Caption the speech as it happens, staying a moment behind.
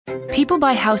People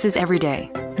buy houses every day.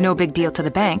 No big deal to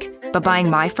the bank. But buying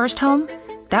my first home?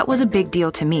 That was a big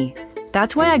deal to me.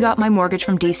 That's why I got my mortgage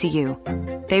from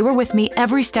DCU. They were with me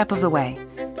every step of the way.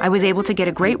 I was able to get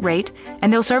a great rate,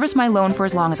 and they'll service my loan for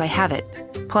as long as I have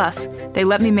it. Plus, they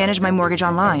let me manage my mortgage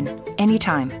online,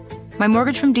 anytime. My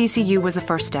mortgage from DCU was the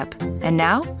first step, and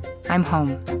now I'm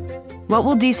home. What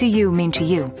will DCU mean to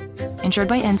you? Insured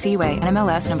by NCUA,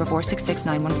 NMLS number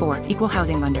 466914. Equal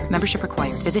housing lender. Membership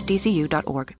required. Visit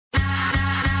dcu.org.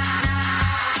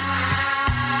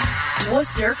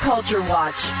 Worcester Culture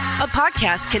Watch, a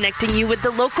podcast connecting you with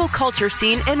the local culture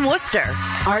scene in Worcester.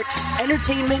 Arts,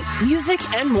 entertainment, music,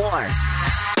 and more.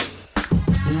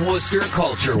 Worcester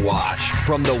Culture Watch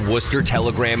from the Worcester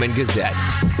Telegram and Gazette.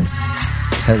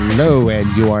 Hello, and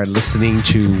you are listening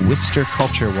to Worcester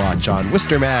Culture Watch on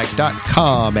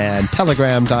worcestermag.com and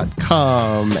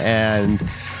telegram.com and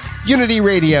Unity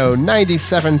Radio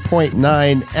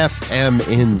 97.9 FM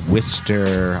in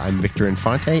Worcester. I'm Victor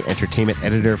Infante, entertainment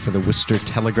editor for the Worcester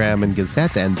Telegram and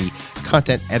Gazette and the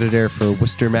content editor for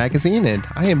Worcester Magazine, and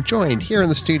I am joined here in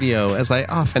the studio, as I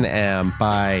often am,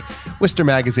 by Worcester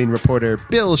Magazine reporter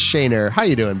Bill Shaner. How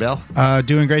you doing, Bill?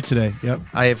 Doing great today. Yep.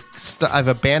 I've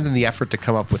abandoned the effort to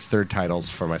come up with third titles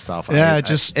for myself. Yeah,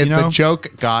 the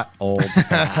joke got old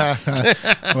fast.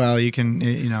 Well, you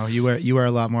wear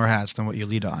a lot more hats than what you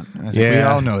lead on. And I think we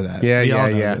all know that. Yeah, we all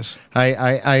know yeah. this.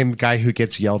 I am the guy who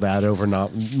gets yelled at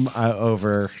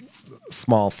over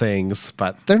small things,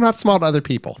 but they're not small to other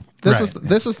people. This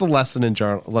is the lesson in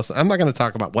journalism. I'm not going to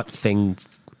talk about what thing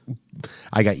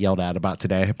I got yelled at about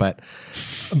today, but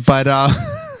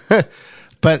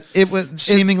it was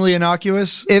seemingly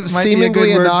innocuous. It was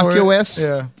seemingly innocuous.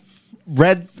 Yeah.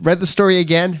 Read the story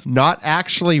again. Not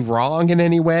actually wrong in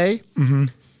any way. Mm-hmm.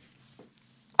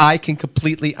 I can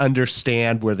completely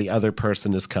understand where the other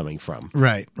person is coming from.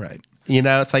 Right. You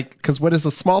know, it's like, because what is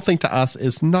a small thing to us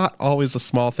is not always a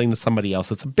small thing to somebody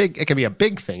else. It can be a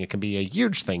big thing. It can be a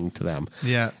huge thing to them.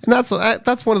 Yeah. And that's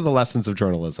one of the lessons of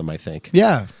journalism, I think.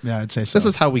 Yeah, I'd say so. This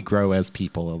is how we grow as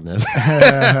people in this.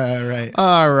 Right.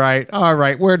 All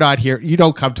right. We're not here. You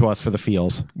don't come to us for the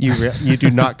feels. You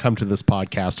do not come to this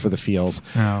podcast for the feels.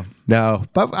 No,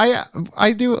 but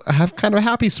I do have kind of a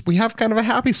happy. We have kind of a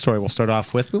happy story. We'll start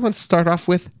off with. We want to start off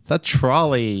with the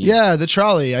trolley. Yeah, the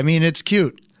trolley. I mean, it's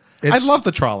cute. I love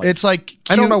the trolley. It's like cute.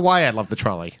 I don't know why I love the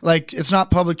trolley. Like, it's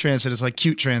not public transit. It's like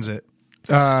cute transit.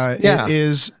 Yeah.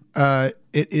 It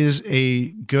is a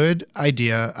good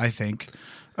idea, I think,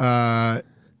 and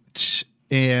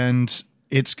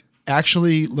it's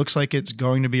actually looks like it's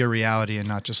going to be a reality and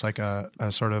not just like a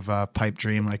sort of a pipe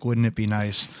dream. Like, wouldn't it be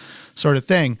nice, sort of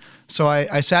thing. So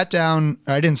I sat down.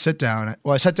 I didn't sit down.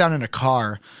 Well, I sat down in a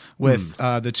car with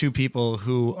the two people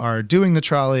who are doing the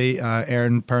trolley,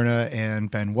 Aaron Perna and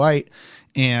Ben White,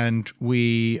 and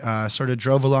we sort of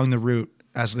drove along the route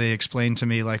as they explained to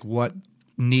me like what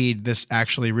need this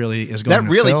actually really is going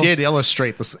to fill. That really did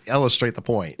illustrate the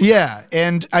point. Yeah,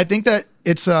 and I think that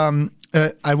it's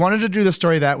I wanted to do the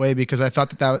story that way because I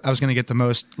thought that I was going to get the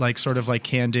most like sort of like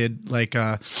candid like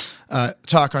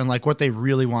talk on like what they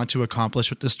really want to accomplish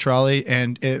with this trolley.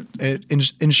 And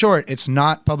in short, it's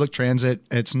not public transit.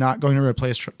 It's not going to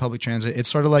replace public transit. It's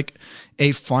sort of like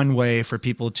a fun way for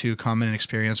people to come and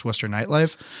experience Worcester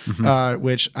nightlife,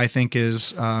 which I think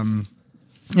is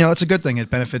it's a good thing. It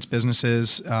benefits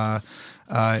businesses.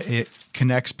 It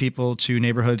connects people to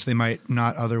neighborhoods they might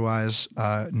not otherwise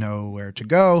know where to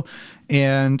go.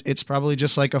 And it's probably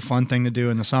just like a fun thing to do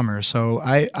in the summer. So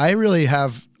I really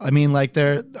have, I mean, like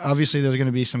there's going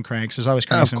to be some cranks. There's always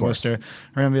cranks in Worcester.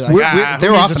 We're going to be like,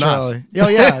 they're often us. Oh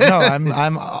yeah, no,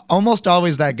 I'm almost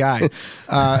always that guy.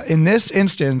 In this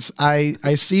instance,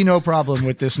 I see no problem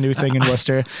with this new thing in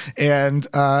Worcester. And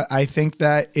I think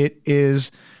that it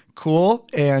is cool.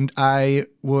 And I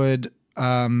would,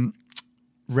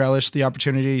 relish the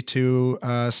opportunity to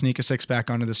sneak a six-pack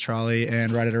onto this trolley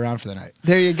and ride it around for the night.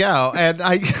 There you go. And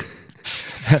I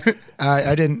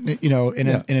didn't, in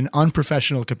an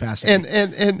unprofessional capacity. In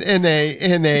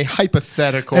a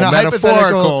hypothetical,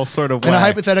 metaphorical sort of way. In a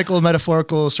hypothetical,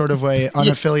 metaphorical sort of way,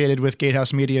 unaffiliated with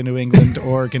Gatehouse Media New England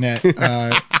or Gannett.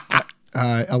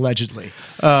 Allegedly.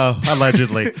 Oh,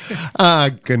 allegedly.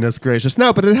 Goodness gracious.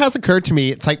 No, but it has occurred to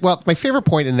me. It's like, well, my favorite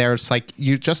point in there is like,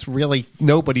 you just really,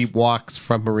 nobody walks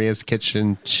from Maria's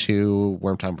Kitchen to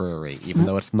Wormtown Brewery, even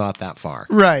though it's not that far.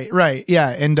 Right. Yeah.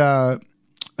 And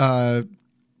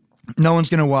no one's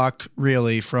going to walk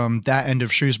really from that end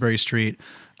of Shrewsbury Street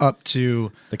up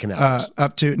to The canals.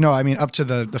 up to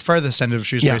the furthest end of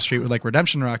Shrewsbury Yeah. Street where like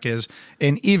Redemption Rock is.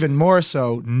 And even more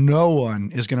so, no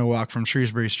one is going to walk from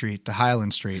Shrewsbury Street to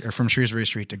Highland Street or from Shrewsbury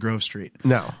Street to Grove Street.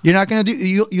 No. You're not going to do,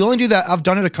 you only do that. I've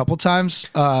done it a couple times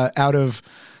out of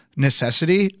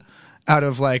necessity. Out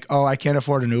of like, oh, I can't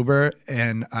afford an Uber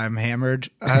and I'm hammered.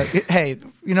 Hey,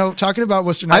 talking about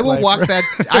Worcester nightlife. I will walk that.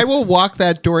 I will walk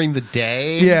that during the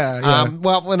day. Yeah.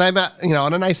 Well, when I'm at,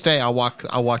 on a nice day, I'll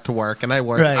walk to work, and I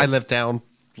work. Right. I live down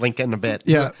Lincoln a bit.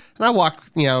 Yeah. And I walk,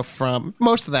 from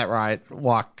most of that ride,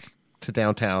 walk to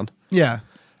downtown. Yeah.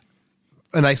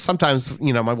 And I sometimes,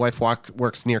 my wife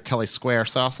works near Kelly Square,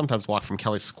 so I'll sometimes walk from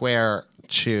Kelly Square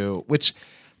to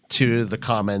the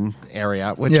common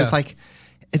area, which Yeah. is like,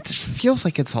 it feels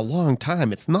like it's a long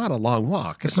time. It's not a long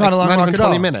walk. It's not a long walk even at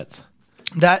 20 all. minutes.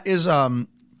 That is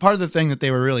part of the thing that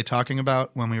they were really talking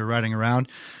about when we were riding around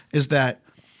is that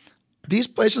these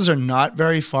places are not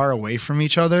very far away from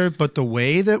each other, but the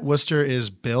way that Worcester is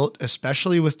built,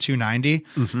 especially with 290,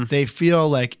 they feel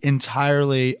like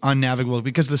entirely unnavigable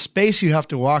because the space you have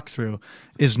to walk through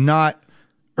is not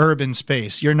urban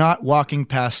space. You're not walking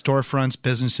past storefronts,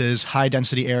 businesses, high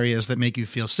density areas that make you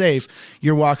feel safe.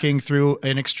 You're walking through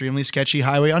an extremely sketchy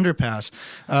highway underpass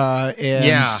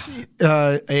and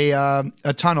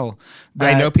a tunnel.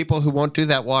 I know people who won't do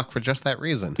that walk for just that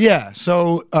reason. Yeah.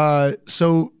 So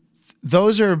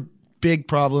those are big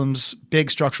problems, big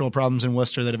structural problems in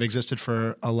Worcester that have existed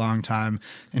for a long time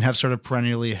and have sort of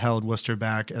perennially held Worcester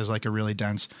back as like a really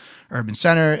dense urban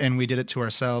center. And we did it to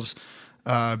ourselves.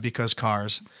 Because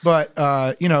cars, but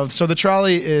so the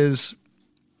trolley is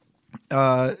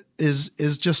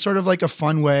just sort of like a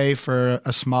fun way for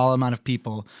a small amount of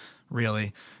people,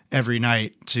 really, every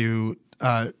night to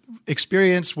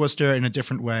experience Worcester in a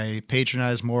different way,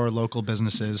 patronize more local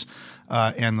businesses,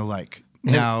 and the like.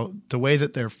 Now, the way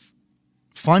that they're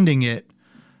funding it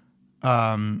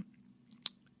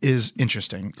is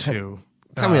interesting too.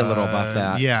 Tell me a little about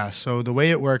that. Yeah, so the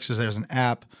way it works is there's an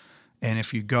app, and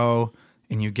if you go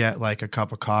and you get like a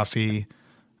cup of coffee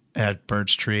at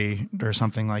Birch Tree or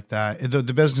something like that,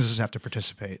 the businesses have to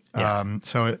participate. Yeah.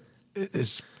 So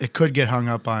it could get hung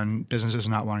up on businesses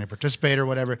not wanting to participate or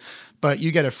whatever, but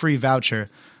you get a free voucher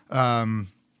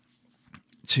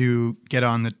to get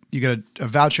on you get a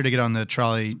voucher to get on the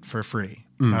trolley for free.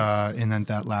 And then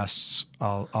that lasts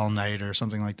all night or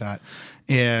something like that.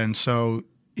 And so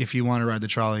if you want to ride the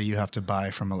trolley, you have to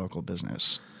buy from a local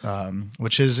business.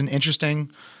 Which is an interesting.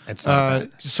 It's not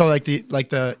bad. So like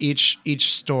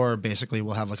each store basically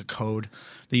will have like a code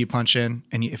that you punch in,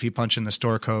 and if you punch in the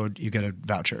store code, you get a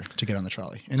voucher to get on the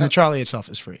trolley, and the trolley itself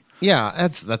is free. Yeah,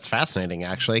 that's fascinating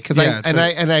actually, because Yeah,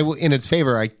 I in its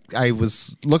favor, I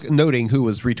was noting who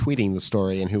was retweeting the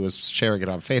story and who was sharing it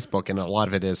on Facebook, and a lot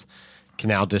of it is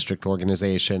Canal District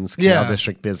organizations, Canal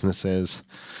District businesses.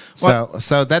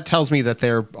 So that tells me that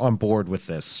they're on board with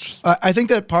this. I think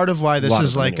that part of why this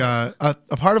is like anyways.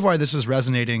 a part of why this is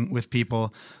resonating with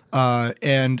people,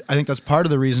 and I think that's part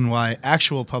of the reason why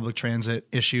actual public transit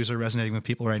issues are resonating with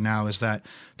people right now is that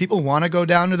people want to go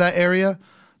down to that area,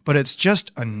 but it's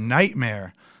just a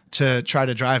nightmare to try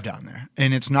to drive down there,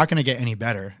 and it's not going to get any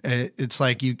better. It's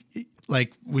like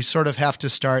we sort of have to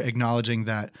start acknowledging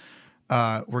that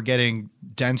we're getting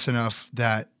dense enough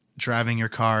that driving your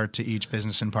car to each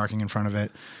business and parking in front of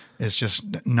it is just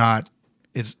not.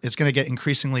 It's going to get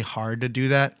increasingly hard to do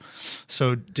that.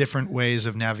 So different ways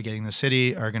of navigating the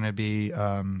city are going to be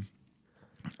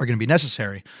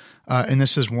necessary. And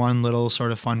this is one little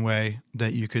sort of fun way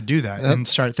that you could do that and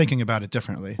start thinking about it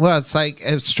differently. Well, it's like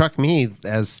it struck me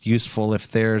as useful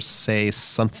if there's, say,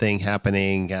 something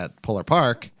happening at Polar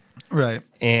Park. Right.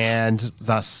 And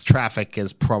thus traffic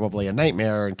is probably a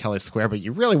nightmare in Kelly Square, but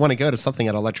you really want to go to something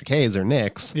at Electric Haze or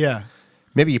Nick's. Yeah.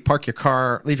 Maybe you park your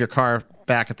car, leave your car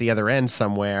back at the other end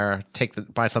somewhere,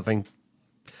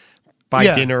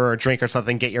 buy dinner or a drink or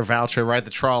something, get your voucher, ride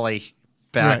the trolley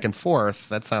back and forth.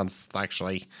 That sounds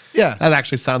actually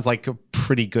sounds like a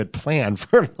pretty good plan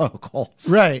for locals.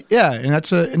 Right. Yeah. And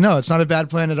it's not a bad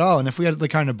plan at all. And if we had the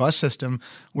kind of bus system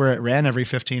where it ran every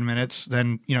 15 minutes,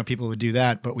 then, people would do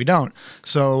that, but we don't.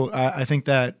 So I think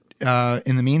that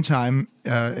in the meantime,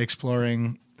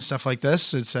 exploring stuff like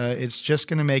this, it's just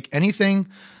going to make anything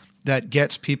that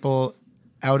gets people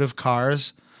out of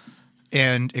cars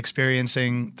and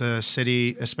experiencing the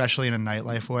city, especially in a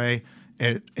nightlife way,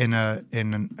 in a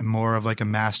more of like a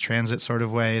mass transit sort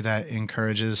of way that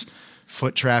encourages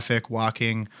foot traffic,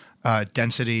 walking,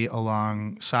 density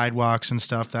along sidewalks and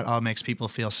stuff. That all makes people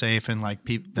feel safe and like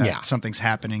something's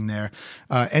happening there.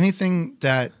 Anything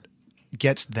that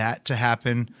gets that to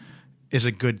happen is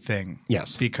a good thing.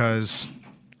 Yes. Because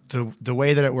the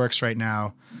way that it works right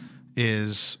now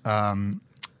is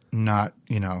not,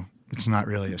 it's not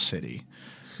really a city.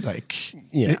 Like,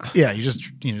 you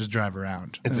just drive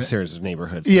around. It's a series of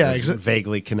neighborhoods. Yeah,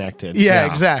 vaguely connected. Yeah,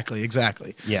 exactly.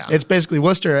 Yeah, it's basically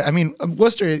Worcester. I mean,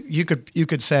 Worcester, you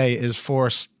could say is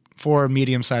four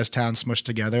medium-sized towns smushed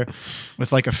together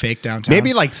with like a fake downtown.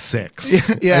 Maybe like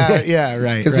 6. yeah,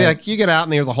 right. Because right. like you get out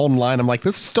near the Holden line, I'm like,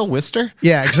 this is still Worcester.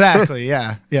 Yeah, exactly.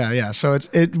 Yeah. So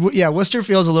Worcester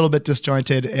feels a little bit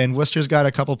disjointed, and Worcester's got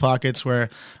a couple pockets where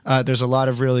there's a lot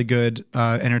of really good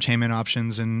entertainment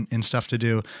options and stuff to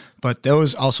do, but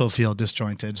those also feel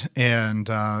disjointed. And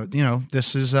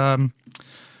this is a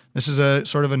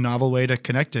sort of a novel way to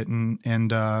connect it,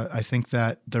 and I think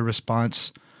that the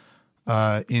response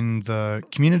in the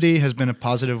community has been a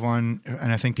positive one,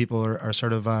 and I think people are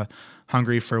sort of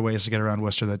hungry for ways to get around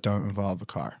Worcester that don't involve a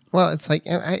car. Well, it's like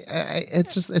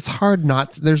it's hard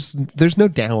not. There's no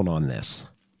down on this.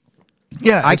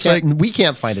 Yeah, we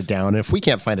can't find it down. If we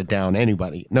can't find it down,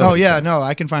 anybody. No.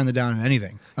 I can find the down in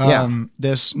anything. Yeah.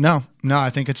 I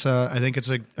think it's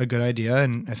a good idea,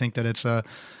 and I think that it's a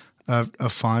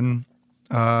fun.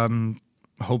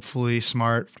 Hopefully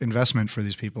smart investment for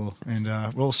these people, and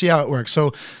we'll see how it works.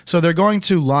 So they're going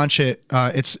to launch it.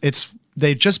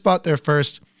 They just bought their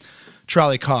first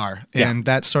trolley car, and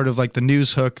that's sort of like the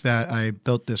news hook that I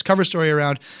built this cover story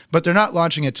around. But they're not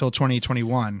launching it till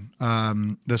 2021.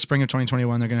 The spring of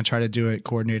 2021, they're going to try to do it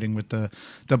coordinating with the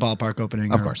ballpark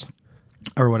opening, of course,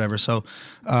 or whatever. So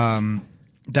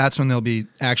that's when they'll be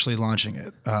actually launching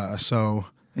it. So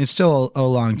it's still a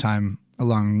long time, a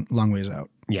long ways out.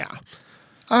 Yeah.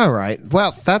 All right.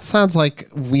 Well, that sounds like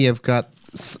we've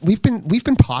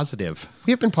been positive.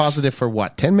 We have been positive for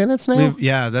what, 10 minutes now?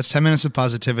 That's 10 minutes of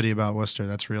positivity about Worcester.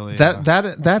 That's really that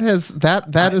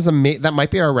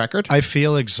might be our record. I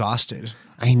feel exhausted.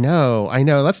 I know.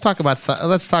 Let's talk about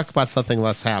something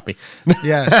less happy.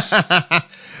 Yes.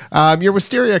 Your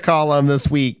Wisteria column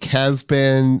this week has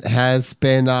been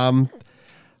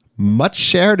much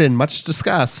shared and much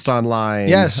discussed online.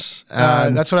 Yes,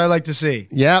 that's what I like to see.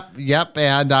 Yep.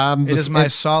 And it is my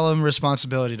solemn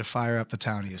responsibility to fire up the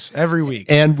townies every week.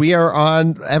 And we are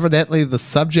on, evidently, the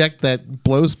subject that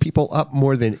blows people up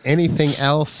more than anything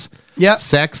else. Yep.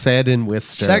 Sex ed in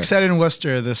Worcester. Sex ed in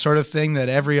Worcester, the sort of thing that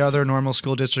every other normal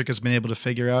school district has been able to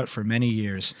figure out for many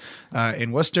years.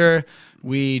 In Worcester,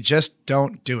 we just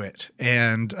don't do it.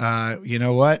 And you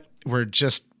know what? We're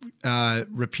just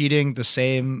repeating the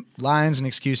same lines and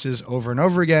excuses over and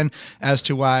over again as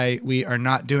to why we are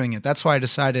not doing it. That's why I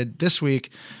decided this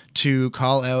week to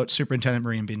call out Superintendent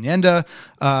Maria Bignenda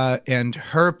and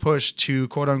her push to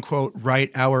quote unquote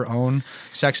write our own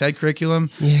sex ed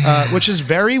curriculum, which is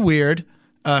very weird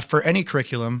for any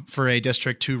curriculum for a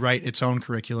district to write its own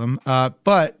curriculum.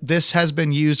 But this has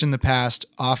been used in the past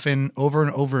often over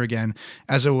and over again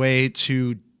as a way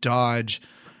to dodge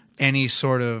any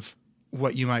sort of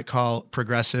what you might call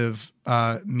progressive,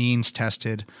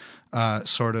 means-tested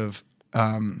sort of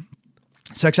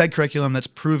sex ed curriculum that's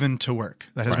proven to work,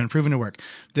 that has been proven to work.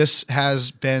 This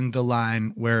has been the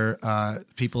line where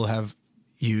people have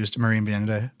used, Maria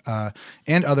Bignenda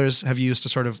and others have used to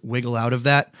sort of wiggle out of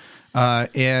that.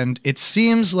 And it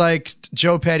seems like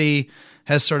Joe Petty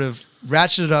has sort of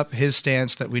ratcheted up his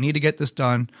stance that we need to get this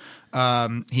done.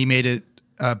 He made it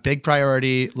a big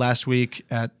priority last week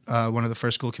at one of the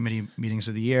first school committee meetings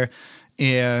of the year.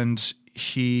 And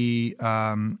he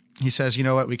says, you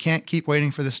know what, we can't keep waiting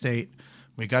for the state.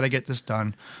 We got to get this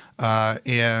done.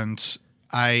 And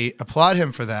I applaud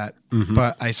him for that. Mm-hmm.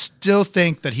 But I still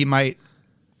think that he might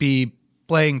be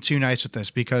playing too nice with this,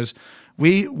 because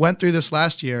we went through this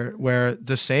last year where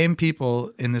the same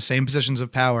people in the same positions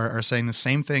of power are saying the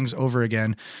same things over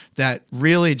again that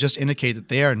really just indicate that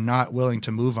they are not willing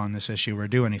to move on this issue or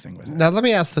do anything with it. Now, let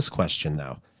me ask this question,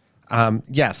 though.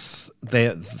 Yes,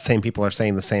 the same people are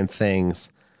saying the same things,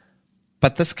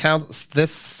 but this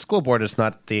school board is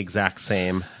not the exact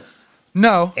same.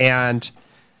 No. And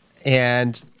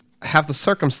have the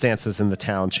circumstances in the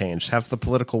town changed? Have the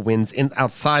political winds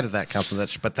outside of that council,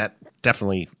 but that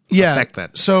definitely affect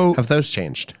that. So have those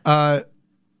changed?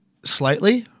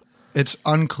 Slightly. It's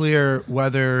unclear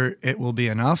whether it will be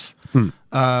enough.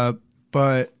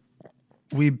 But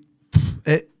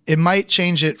it might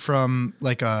change it from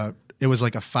it was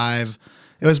like a 5.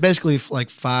 It was basically like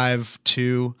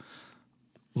 5-2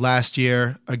 last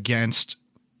year against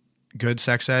good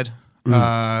sex ed.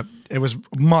 It was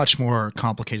much more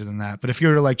complicated than that. But if you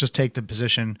were to just take the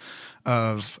position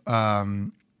of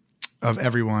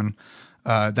everyone,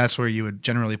 that's where you would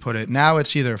generally put it. Now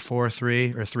it's either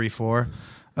 4-3 or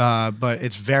but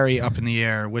it's very up in the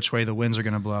air which way the winds are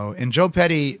going to blow. And Joe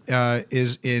Petty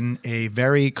is in a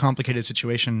very complicated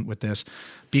situation with this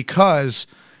because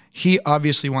he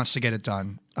obviously wants to get it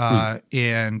done,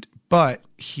 but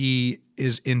he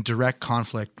is in direct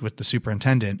conflict with the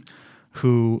superintendent,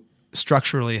 who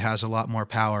structurally has a lot more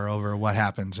power over what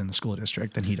happens in the school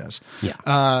district than he does.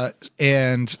 Yeah.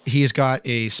 And he's got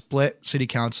a split city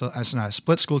council, a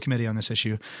split school committee on this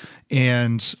issue.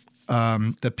 And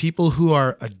the people who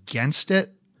are against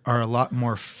it are a lot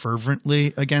more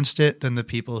fervently against it than the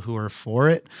people who are for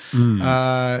it.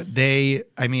 I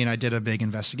did a big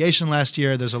investigation last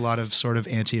year. There's a lot of sort of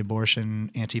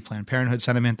anti-abortion, anti-Planned Parenthood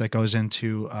sentiment that goes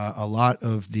into a lot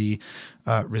of the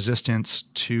resistance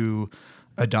to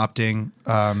adopting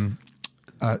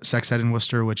sex ed in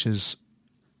Worcester, which is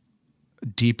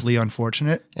deeply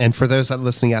unfortunate. And for those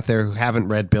listening out there who haven't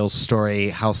read Bill's story,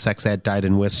 How Sex Ed Died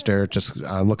in Worcester, just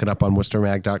look it up on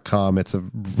worcestermag.com. It's a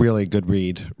really good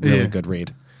read. Good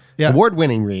read. Yeah.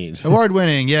 Award-winning read.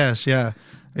 Award-winning, yes, yeah.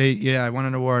 I won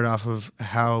an award off of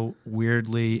how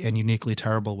weirdly and uniquely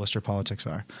terrible Worcester politics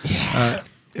are.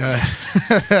 Yeah.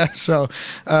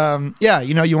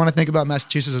 You want to think about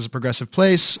Massachusetts as a progressive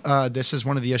place. This is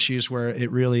one of the issues where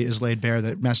it really is laid bare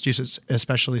that Massachusetts,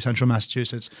 especially central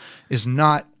Massachusetts, is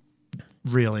not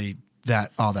really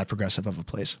all that progressive of a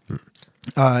place.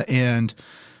 And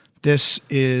this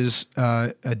is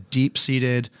a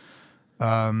deep-seated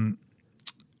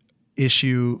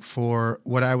issue for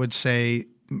what I would say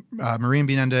Maureen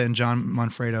Bienenda and John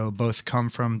Manfredo both come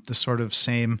from the sort of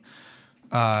same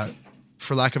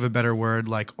for lack of a better word,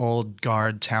 like old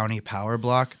guard towny power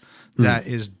block that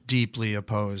is deeply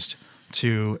opposed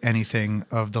to anything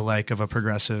of the like of a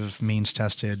progressive,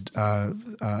 means-tested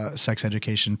sex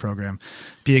education program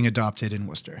being adopted in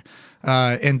Worcester.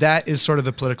 And that is sort of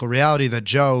the political reality that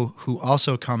Joe, who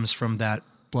also comes from that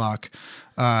block,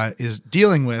 is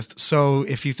dealing with. So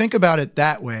if you think about it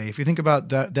that way, if you think about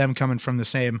them coming from the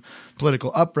same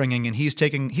political upbringing, and he's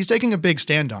taking a big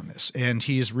stand on this, and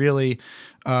he's really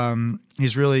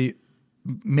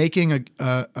making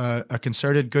a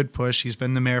concerted good push. He's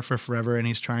been the mayor for forever, and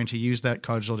he's trying to use that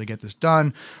cudgel to get this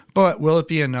done. But will it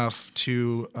be enough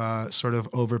to sort of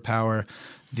overpower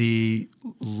the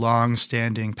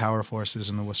long-standing power forces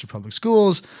in the Worcester Public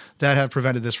Schools that have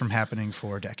prevented this from happening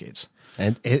for decades?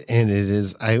 And it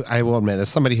is, I will admit, as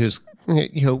somebody who's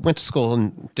went to school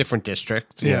in different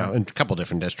districts, in a couple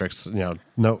different districts,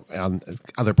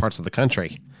 other parts of the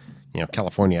country,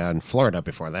 California and Florida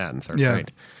before that in third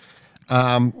grade.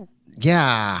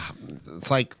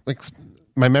 It's like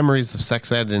my memories of sex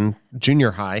ed in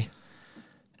junior high.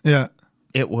 Yeah,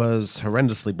 it was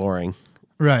horrendously boring.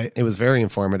 Right. It was very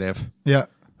informative. Yeah,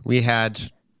 the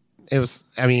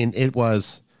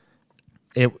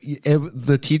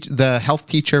health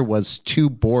teacher was too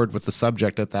bored with the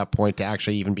subject at that point to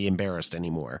actually even be embarrassed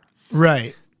anymore.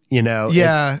 Right.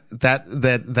 Yeah. But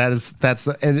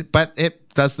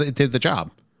it did the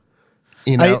job.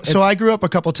 I grew up a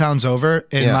couple towns over,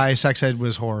 and my sex ed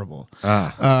was horrible.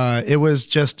 It was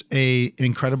just a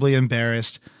incredibly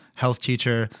embarrassed health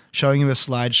teacher showing you a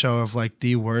slideshow of like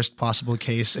the worst possible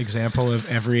case example of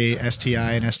every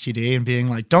STI and STD and being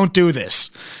like, don't do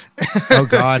this. Oh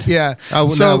God. Yeah.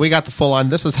 Oh, no, we got the full on,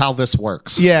 this is how this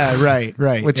works. Yeah, right.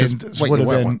 Which is what you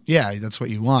want. Yeah, that's what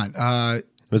you want. It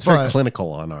was very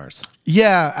clinical on ours.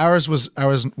 Yeah, ours was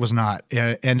not.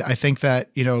 And I think that,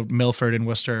 Milford and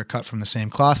Worcester are cut from the same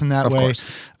cloth in that way.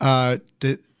 Of course.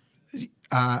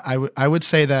 I would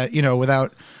say that,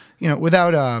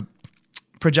 without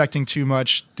projecting too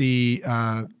much, the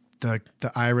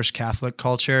Irish Catholic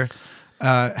culture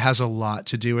has a lot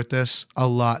to do with this.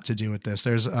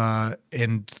 There's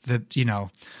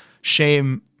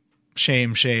shame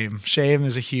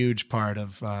is a huge part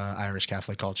of Irish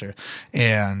Catholic culture,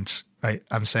 and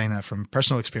I'm saying that from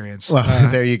personal experience.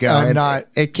 Well, there you go. I'm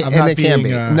not being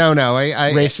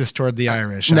racist toward the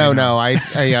Irish.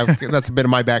 That's a bit of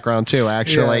my background too,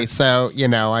 actually. Yeah. So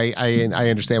I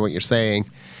understand what you're saying.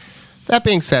 That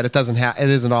being said, it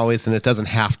isn't always, and it doesn't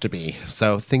have to be.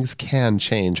 So things can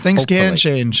change. Things can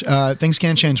change.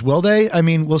 Will they? I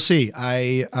mean, we'll see.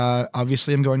 I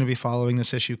obviously am going to be following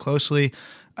this issue closely.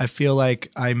 I feel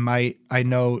like I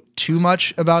know too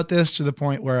much about this to the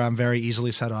point where I'm very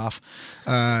easily set off.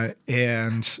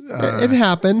 It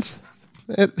happens.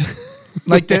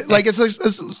 It's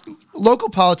local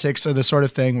politics are the sort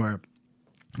of thing where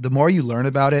the more you learn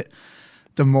about it,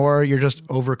 the more you're just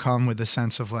overcome with a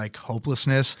sense of like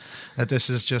hopelessness that this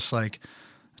is just like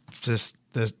just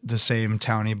the same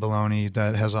towny baloney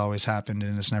that has always happened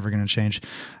and it's never going to change.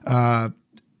 And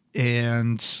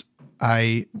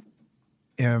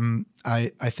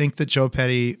I think that Joe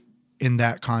Petty in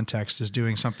that context is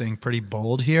doing something pretty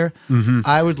bold here.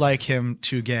 I would like him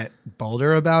to get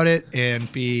bolder about it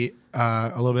and be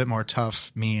a little bit more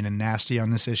tough, mean, and nasty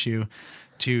on this issue.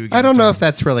 I don't know if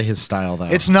that's really his style, though.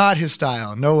 It's not his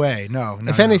style. No way. No.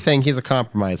 If anything, he's a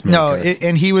compromise maker. No,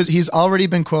 and he's already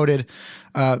been quoted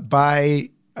by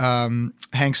Hank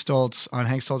Stoltz on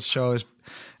Hank Stoltz's show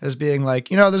as being like,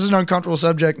 this is an uncomfortable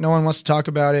subject. No one wants to talk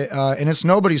about it, and it's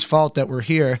nobody's fault that we're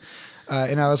here.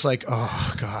 And I was like,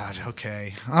 oh, God,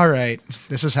 okay. All right.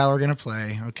 This is how we're going to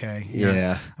play. Okay.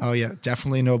 Yeah. Oh, yeah.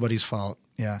 Definitely nobody's fault.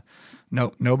 Yeah.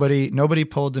 No, nobody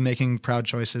pulled the Making Proud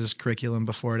Choices curriculum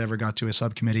before it ever got to a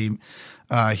subcommittee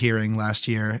hearing last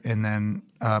year and then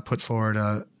put forward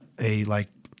a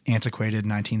antiquated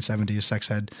 1970s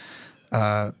sex ed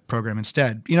program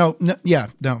instead. No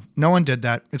one did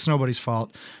that. It's nobody's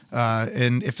fault.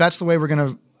 And if that's the way we're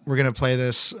gonna play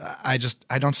this, I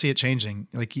don't see it changing.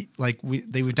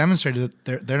 We've demonstrated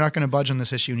that they're not going to budge on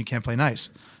this issue, and you can't play nice.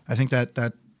 I think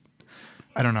that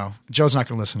I don't know. Joe's not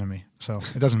going to listen to me, so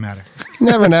it doesn't matter.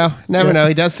 Never know.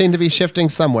 He does seem to be shifting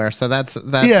somewhere, so that's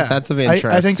of interest.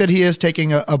 I think that he is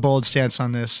taking a bold stance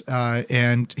on this,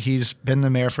 and he's been the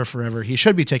mayor for forever. He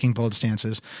should be taking bold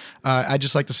stances. I'd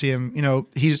just like to see him.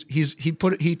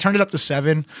 He turned it up to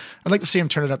 7. I'd like to see him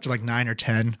turn it up to 9 or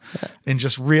 10, and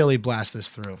just really blast this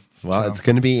through. Well, it's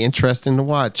going to be interesting to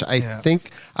watch. I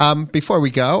think before we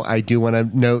go, I do want to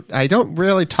note I don't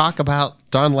really talk about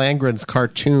Don Landgren's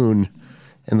cartoon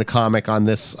in the comic on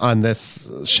this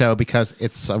show because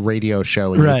it's a radio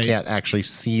show and you can't actually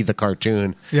see the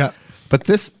cartoon. Yeah. But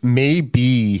this may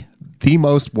be the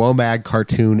most WOMAG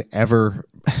cartoon ever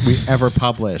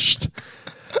published.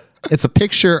 It's a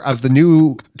picture of the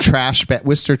new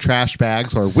Worcester trash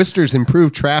bags, or Worcester's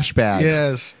improved trash bags.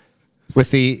 Yes.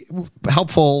 With the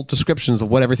helpful descriptions of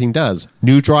what everything does.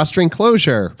 New drawstring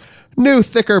closure. New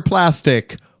thicker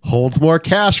plastic. Holds more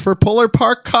cash for Puller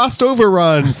Park cost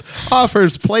overruns.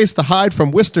 Offers place to hide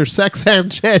from Worcester sex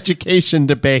education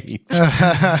debate.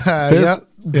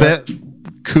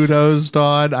 Kudos,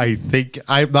 Don. I think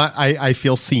I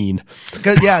feel seen.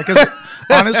 Because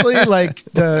honestly,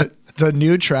 the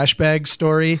new trash bag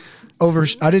story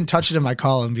I didn't touch it in my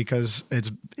column because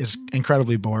it's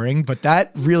incredibly boring, but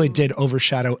that really did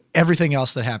overshadow everything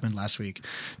else that happened last week.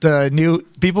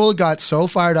 People got so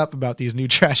fired up about these new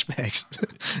trash bags.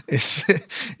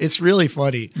 It's really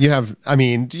funny. Do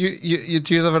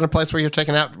you live in a place where you're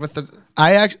taking out with the?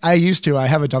 I used to. I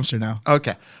have a dumpster now.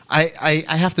 Okay. I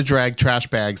have to drag trash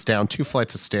bags down 2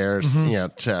 flights of stairs,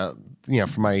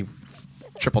 for my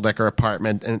triple-decker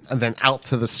apartment and then out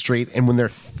to the street, and when they're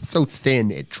so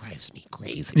thin, it drives me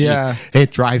crazy. Yeah,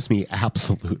 it drives me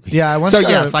absolutely. Yeah,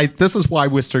 this is why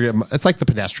Worcester. It's like the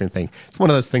pedestrian thing. It's one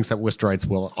of those things that Worcesterites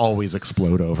will always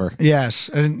explode over. Yes,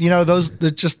 and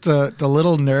the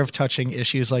little nerve-touching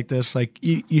issues like this. Like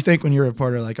you think when you're a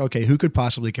reporter, okay, who could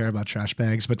possibly care about trash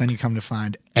bags? But then you come to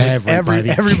find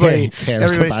everybody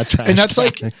cares about trash and that's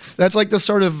bags. That's the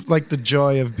sort of the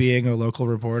joy of being a local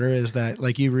reporter is that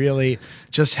you really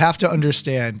just have to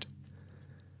understand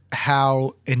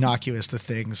how innocuous the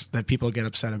things that people get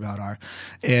upset about are,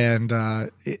 and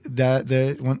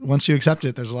once you accept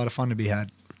it, there's a lot of fun to be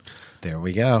had. There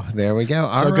we go.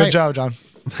 All right. Good job, John.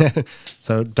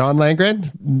 So Don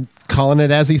Landgren calling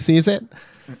it as he sees it.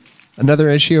 Another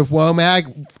issue of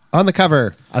WOMAG on the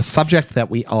cover, a subject that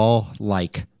we all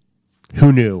like.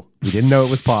 Who knew? We didn't know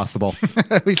it was possible.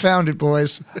 We found it,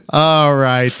 boys. All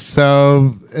right.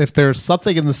 So if there's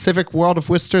something in the civic world of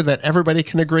Worcester that everybody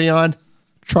can agree on,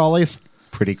 trolleys,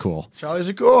 pretty cool. Trolleys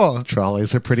are cool.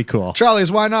 Trolleys are pretty cool.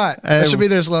 Trolleys, why not? That should be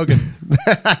their slogan.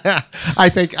 I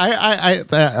think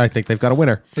they've got a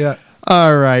winner. Yeah.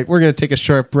 All right. We're going to take a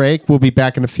short break. We'll be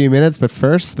back in a few minutes. But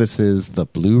first, this is the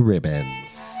Blue Ribbons.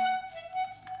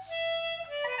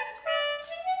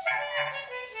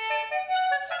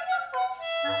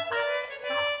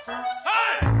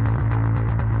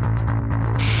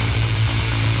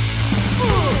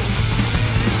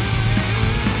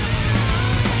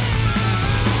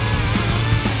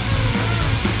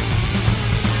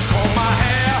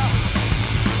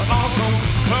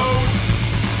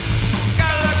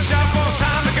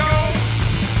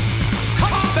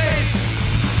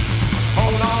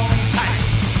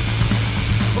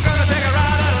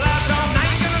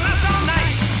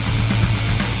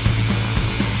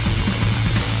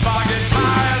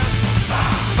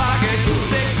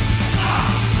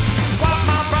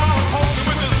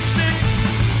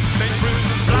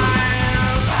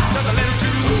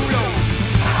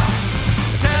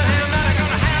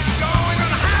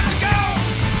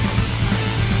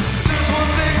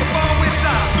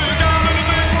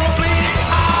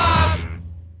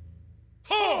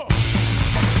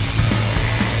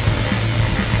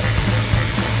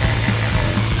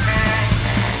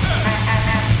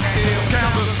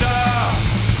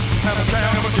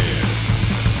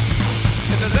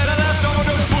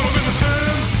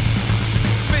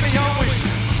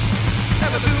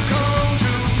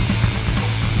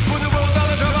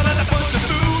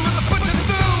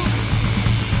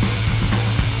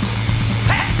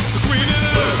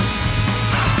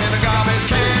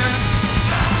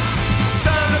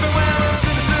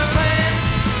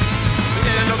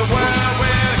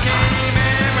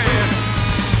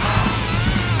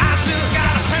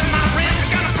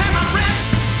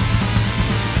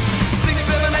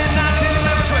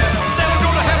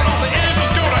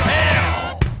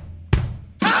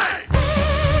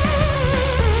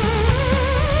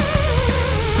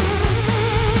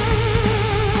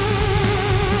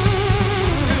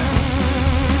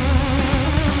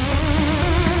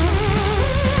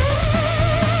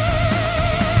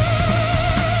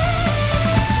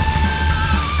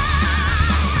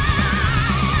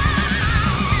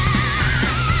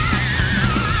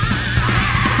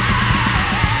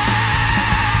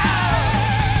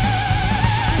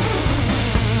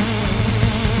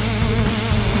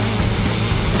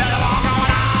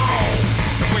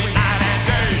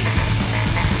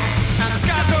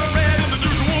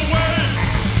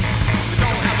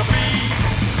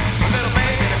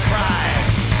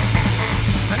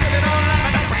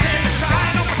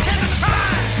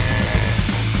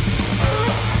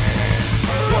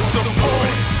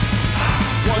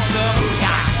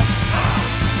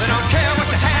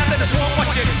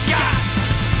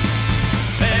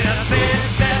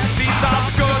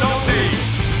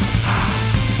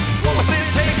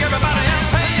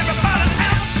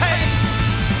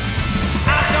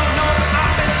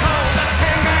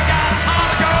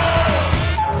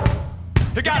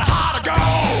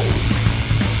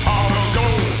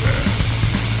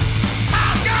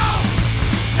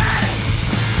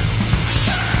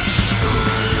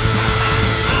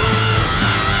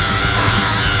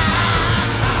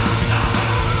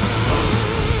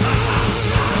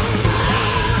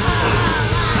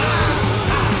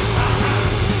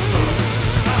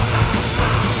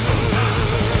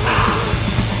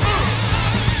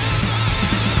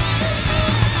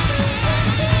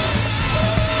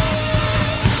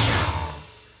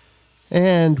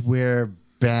 And we're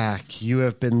back. You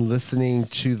have been listening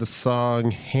to the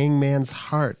song Hangman's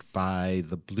Heart by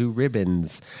the Blue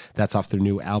Ribbons. That's off their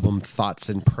new album Thoughts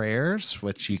and Prayers,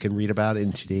 which you can read about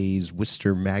in today's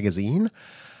Worcester magazine.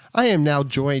 I am now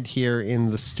joined here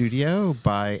in the studio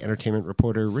by entertainment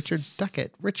reporter Richard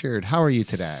Duckett. Richard, how are you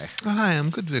today? Hi, I'm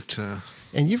good, Victor.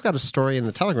 And you've got a story in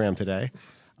the Telegram today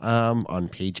on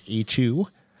page A2.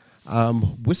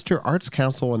 Worcester Arts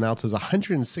Council announces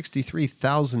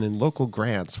 $163,000 in local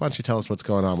grants. Why don't you tell us what's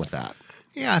going on with that?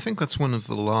 Yeah, I think that's one of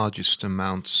the largest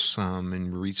amounts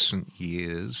in recent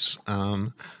years.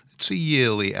 It's a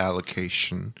yearly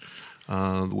allocation.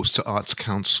 The Worcester Arts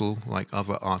Council, like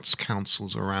other arts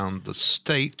councils around the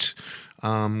state,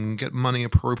 get money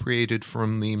appropriated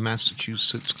from the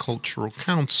Massachusetts Cultural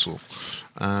Council.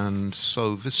 And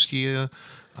so this year,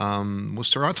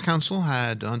 Worcester Arts Council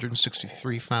had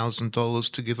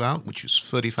 $163,000 to give out, which is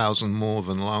 $30,000 more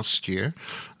than last year,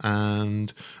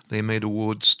 and they made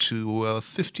awards to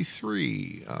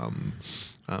 53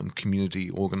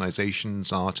 community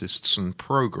organizations, artists, and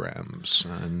programs,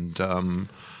 and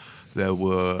there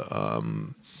were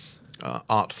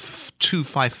two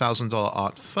 $5,000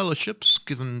 art fellowships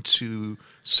given to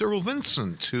Cyril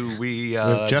Vincent, who we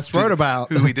wrote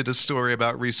about, who we did a story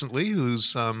about recently,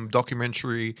 whose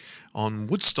documentary on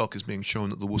Woodstock is being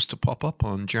shown at the Worcester Pop-Up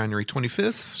on January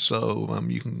 25th. So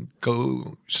you can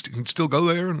still go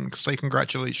there and say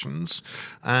congratulations,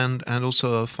 and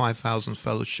also a $5,000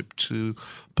 fellowship to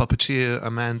puppeteer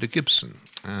Amanda Gibson,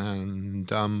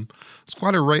 and it's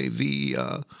quite a rate.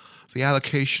 The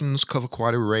allocations cover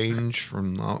quite a range,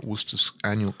 from Art Worcester's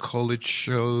annual college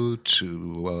show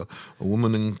to a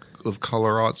Woman of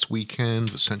Color Arts Weekend,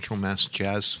 the Central Mass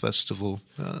Jazz Festival.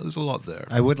 There's a lot there.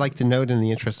 I would like to note, in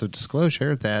the interest of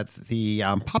disclosure, that the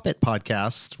Pop It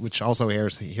podcast, which also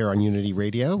airs here on Unity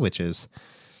Radio, which is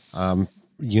co-hosted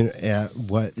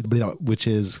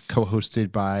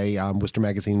by Worcester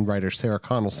Magazine writer Sarah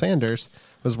Connell Sanders,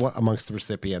 was amongst the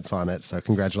recipients on it. So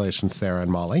congratulations, Sarah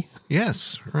and Molly.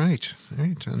 Yes, right.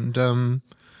 And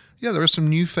there are some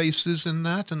new faces in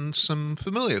that and some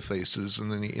familiar faces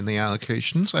in the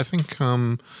allocations. I think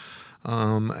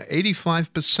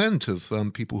 85%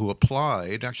 of people who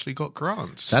applied actually got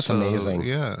grants. That's amazing.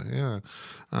 Yeah.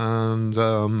 And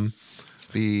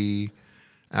the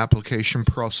application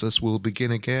process will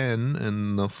begin again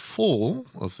in the fall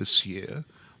of this year,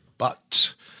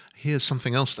 but here's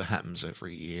something else that happens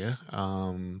every year.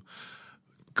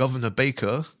 Governor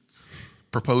Baker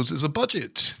proposes a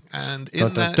budget, and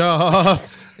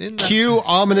cue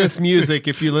ominous music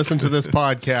if you listen to this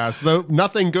podcast. Though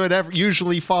nothing good ever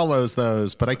usually follows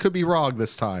those, but I could be wrong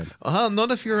this time. Not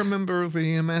if you're a member of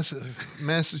the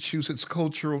Massachusetts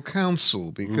Cultural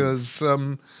Council, because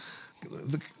the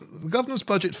governor's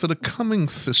budget for the coming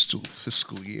fiscal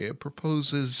year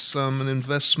proposes an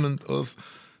investment of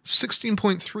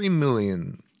 $16.3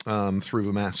 million through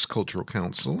the Mass Cultural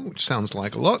Council, which sounds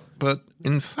like a lot, but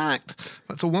in fact,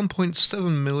 that's a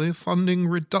 $1.7 million funding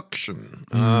reduction.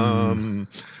 And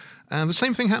the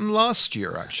same thing happened last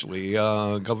year, actually.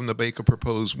 Governor Baker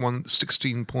proposed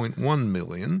 $16.1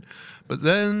 million, but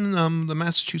then the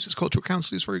Massachusetts Cultural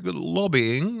Council is very good at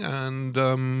lobbying,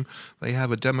 and they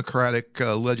have a Democratic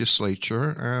legislature,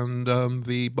 and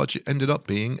the budget ended up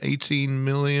being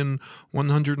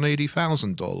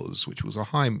 $18,180,000, which was a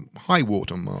high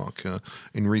watermark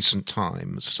in recent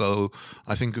times. So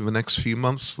I think in the next few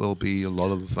months there'll be a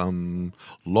lot of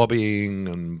lobbying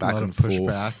and back and forth.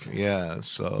 Pushback. Yeah,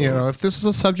 so if this is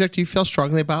a subject you feel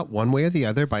strongly about one way or the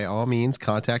other, by all means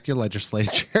contact your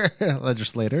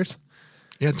legislators.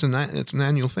 Yeah, it's an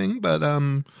annual thing, but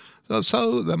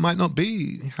so there might not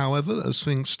be, however, as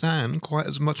things stand, quite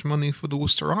as much money for the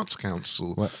Worcester Arts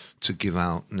Council to give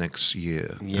out next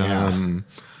year. Yeah.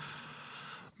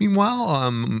 Meanwhile,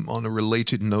 on a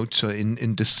related note,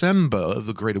 in December,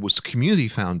 the Greater Worcester Community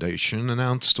Foundation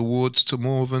announced awards to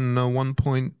more than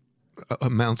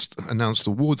announced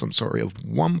awards of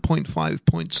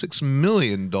 $1.6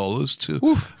 million to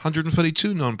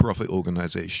 132 nonprofit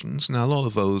organizations. Now, a lot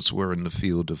of those were in the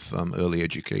field of early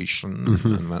education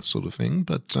and that sort of thing,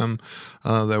 but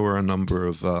there were a number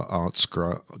of arts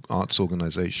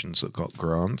organizations that got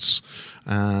grants,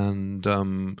 and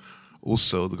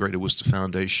also the Greater Worcester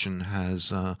Foundation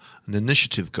has an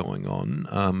initiative going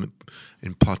on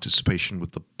in participation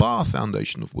with the Bar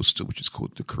Foundation of Worcester, which is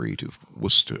called the Creative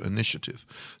Worcester Initiative.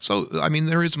 So, I mean,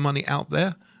 there is money out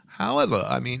there. However,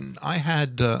 I mean, I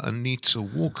had Anita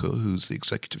Walker, who's the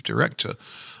executive director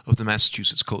of the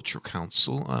Massachusetts Cultural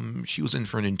Council. She was in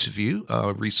for an interview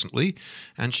recently,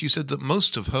 and she said that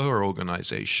most of her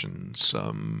organizations,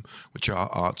 which are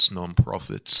arts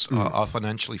nonprofits, are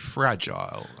financially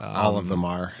fragile. All of them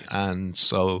are. And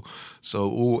so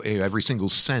every single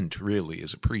cent really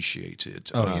is appreciated.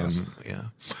 Oh, yes. Yeah.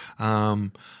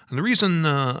 And the reason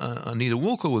Anita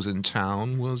Walker was in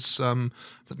town was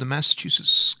that the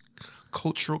Massachusetts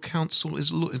Cultural Council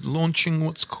is launching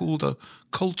what's called a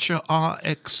Culture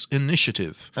RX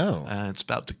initiative. Oh.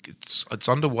 It's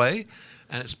underway,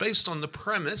 and it's based on the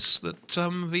premise that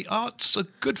the arts are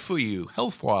good for you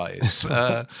health-wise,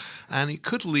 and it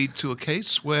could lead to a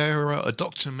case where a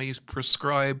doctor may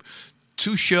prescribe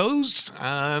 2 shows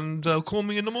and call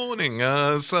me in the morning.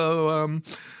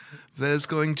 There's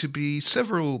going to be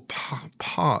several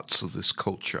parts of this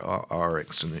Culture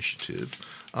RX initiative.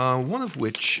 One of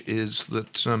which is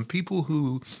that people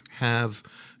who have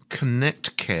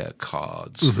Connect Care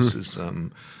cards. This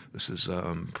is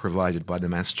provided by the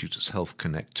Massachusetts Health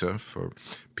Connector for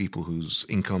people whose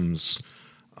incomes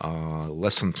are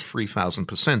less than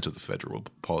 3,000% of the federal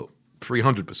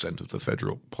 300% of the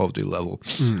federal poverty level.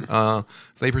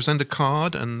 They present a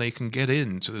card and they can get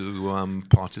into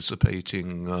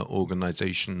participating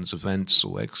organizations, events,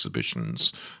 or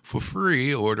exhibitions for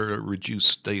free or at a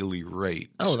reduced daily rate.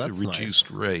 Oh, that's a reduced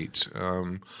rate.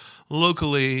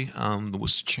 Locally, the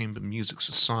Worcester Chamber Music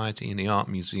Society and the Art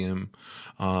Museum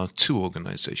are 2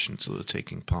 organizations that are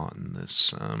taking part in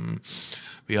this.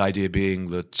 The idea being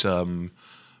that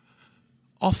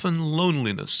often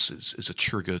loneliness is a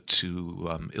trigger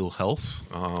to ill health,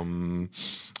 and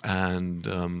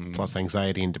plus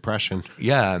anxiety and depression.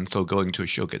 Yeah, and so going to a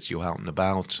show gets you out and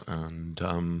about.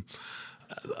 And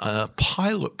a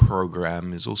pilot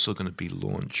program is also going to be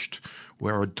launched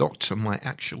where a doctor might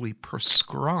actually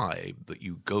prescribe that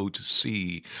you go to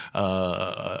see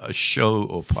a show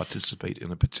or participate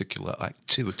in a particular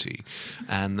activity,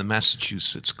 and the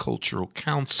Massachusetts Cultural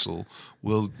Council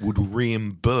would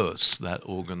reimburse that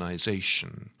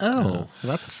organization. Oh,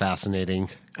 that's a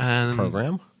fascinating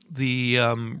program. The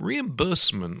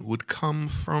reimbursement would come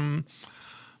from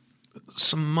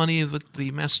some money that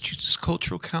the Massachusetts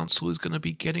Cultural Council is going to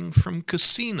be getting from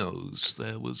casinos.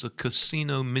 There was a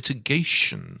casino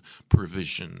mitigation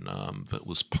provision that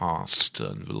was passed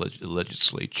in the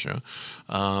legislature,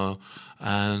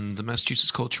 and the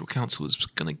Massachusetts Cultural Council is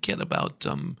going to get about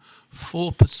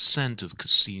 4% of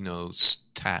casinos'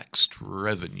 taxed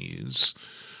revenues.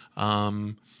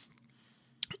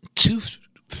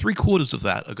 3/4 of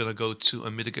that are going to go to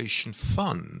a mitigation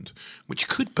fund, which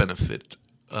could benefit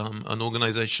an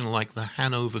organization like the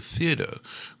Hanover Theatre,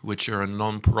 which are a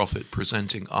non-profit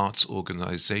presenting arts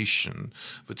organization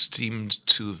that's deemed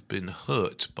to have been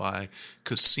hurt by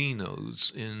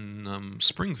casinos in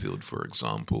Springfield, for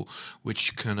example,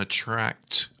 which can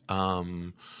attract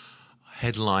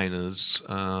headliners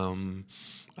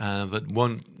that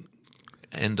won't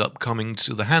end up coming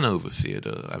to the Hanover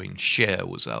Theatre. I mean, Cher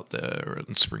was out there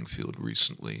in Springfield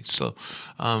recently. So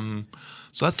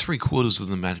that's 3/4 of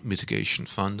the mitigation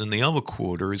fund, and the other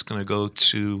quarter is going to go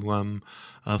to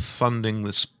funding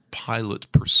this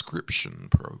pilot prescription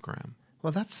program.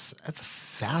 Well, that's a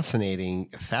fascinating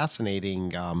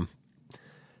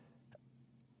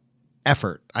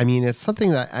effort. I mean, it's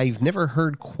something that I've never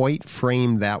heard quite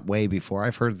framed that way before.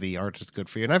 I've heard the art is good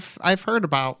for you, and I've heard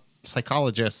about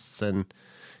psychologists and,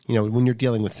 you know, when you're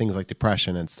dealing with things like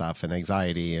depression and stuff and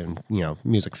anxiety, and, you know,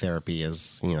 music therapy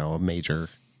is, you know, a major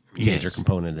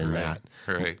component in that.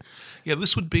 Right. Yeah,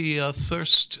 this would be a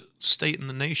first state in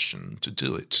the nation to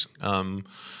do it.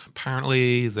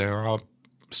 Apparently, there are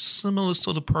similar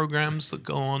sort of programs that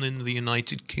go on in the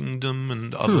United Kingdom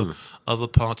and other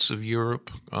parts of Europe.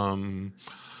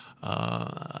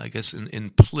 I guess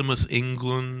in Plymouth,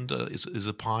 England, is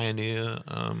a pioneer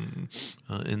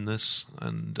in this,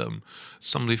 and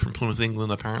somebody from Plymouth,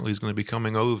 England, apparently is going to be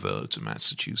coming over to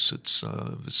Massachusetts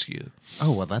this year.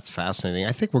 Oh, well, that's fascinating.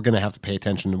 I think we're going to have to pay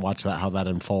attention and watch how that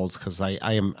unfolds, because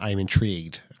I'm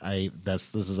intrigued.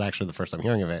 This is actually the first I'm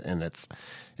hearing of it, and it's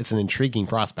an intriguing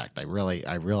prospect. I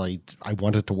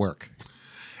want it to work.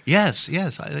 Yes,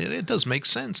 it does make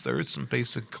sense. There is some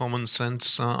basic common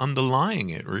sense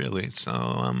underlying it, really.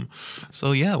 So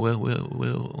yeah,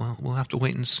 we'll have to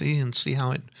wait and see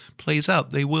how it plays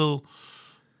out. They will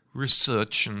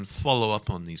research and follow up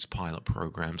on these pilot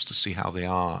programs to see how they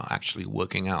are actually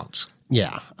working out.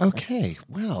 Yeah. Okay.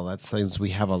 Well, that seems we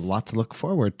have a lot to look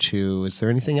forward to. Is there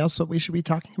anything else that we should be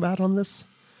talking about on this?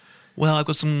 Well, I've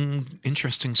got some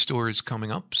interesting stories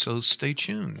coming up, so stay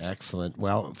tuned. Excellent.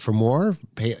 Well, for more,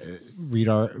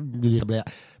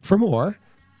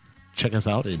 check us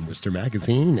out in Worcester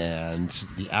Magazine and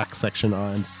the Act section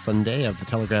on Sunday of the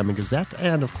Telegram and Gazette,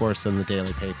 and of course in the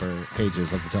daily paper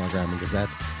pages of the Telegram and Gazette.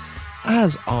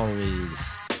 As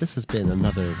always, this has been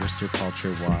another Worcester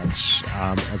Culture Watch.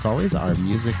 As always, our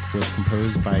music was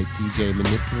composed by DJ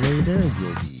Manipulator.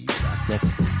 We'll be back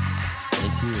next week.